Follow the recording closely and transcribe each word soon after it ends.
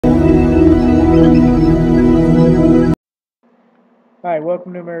Hi,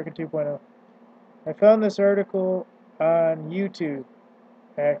 welcome to America 2.0. I found this article on YouTube,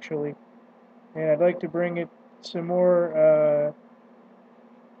 actually, and I'd like to bring it some more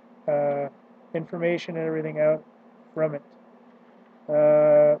information and everything out from it.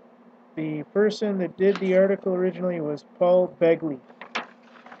 The person that did the article originally was Paul Begley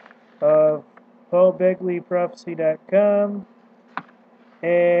of paulbegleyprophecy.com,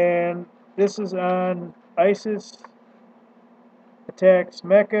 and this is on ISIS attacks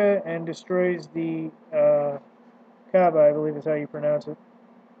Mecca and destroys the Kaaba, I believe is how you pronounce it.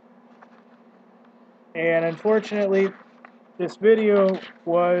 And unfortunately, this video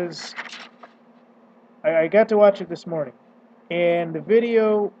was, I got to watch it this morning, and the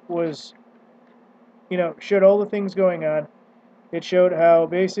video was, showed all the things going on. It showed how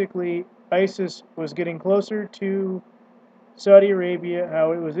basically ISIS was getting closer to Saudi Arabia,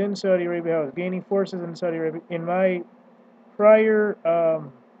 how it was in Saudi Arabia, how it was gaining forces in Saudi Arabia. In my prior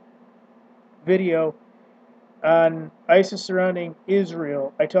video on ISIS surrounding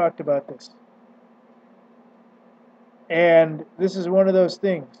Israel, I talked about this. And this is one of those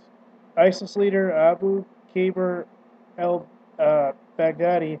things. ISIS leader Abu Bakr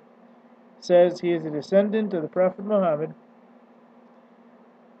Al-Baghdadi says he is a descendant of the Prophet Mohammad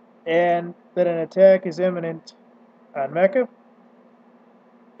and that an attack is imminent on Mecca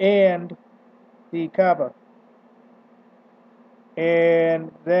and the Kaaba.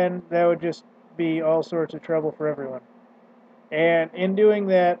 And then that would just be all sorts of trouble for everyone. And in doing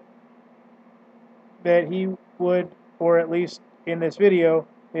that, that he would, or at least in this video,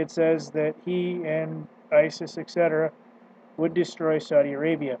 it says that he and ISIS, etc., would destroy Saudi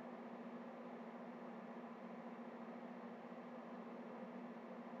Arabia.